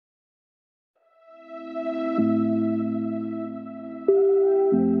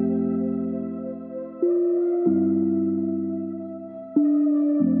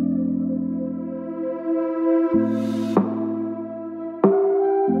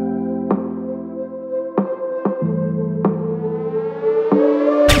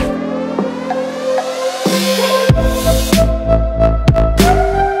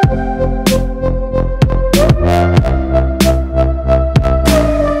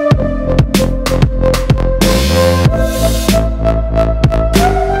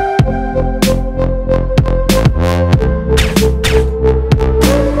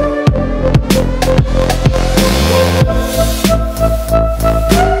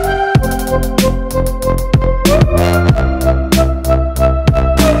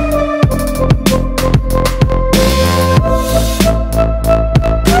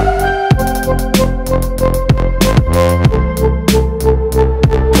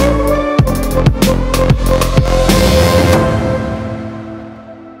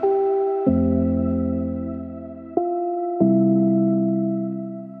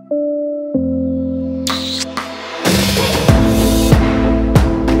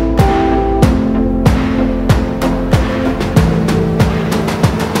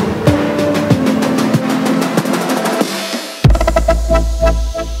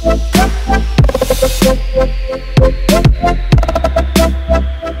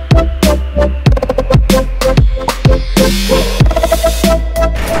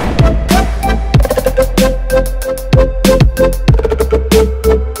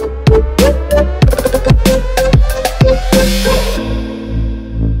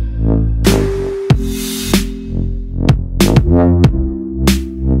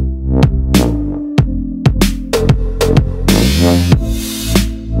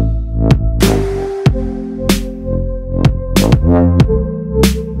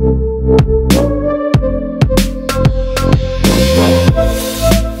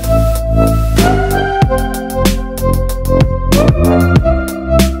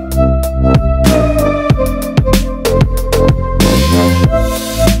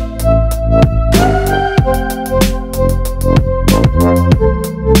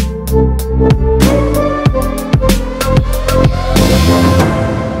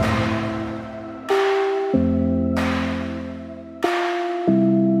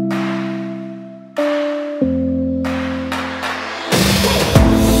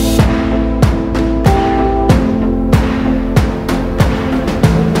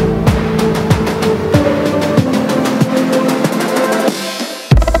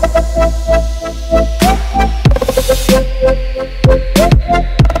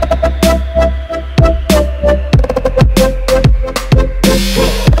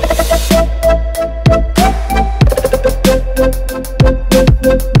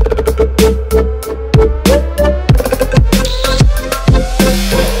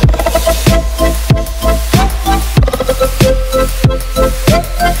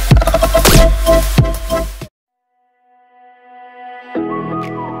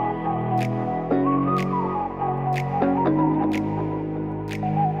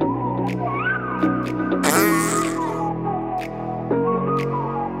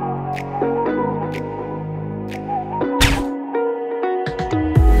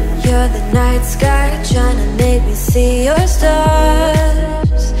You're the night sky, trying to make me see your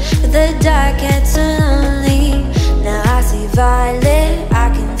stars. But the dark gets so lonely. Now I see violet, I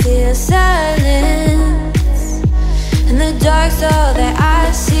can feel silence. And the dark's all that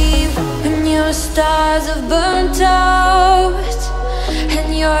I see. When your stars have burnt out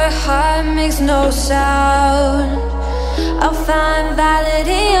and your heart makes no sound, I'll find violet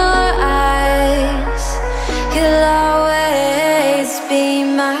in your eyes. You'll always be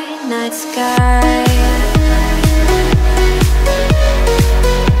my night sky.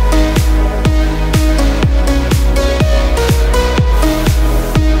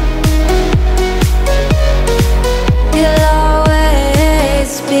 You'll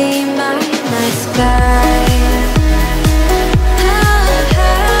always be my night sky.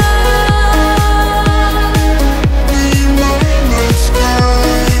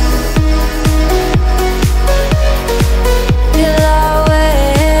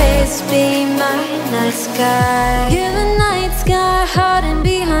 You're the night sky, hiding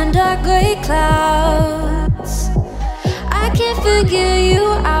behind dark gray clouds. I can't forget you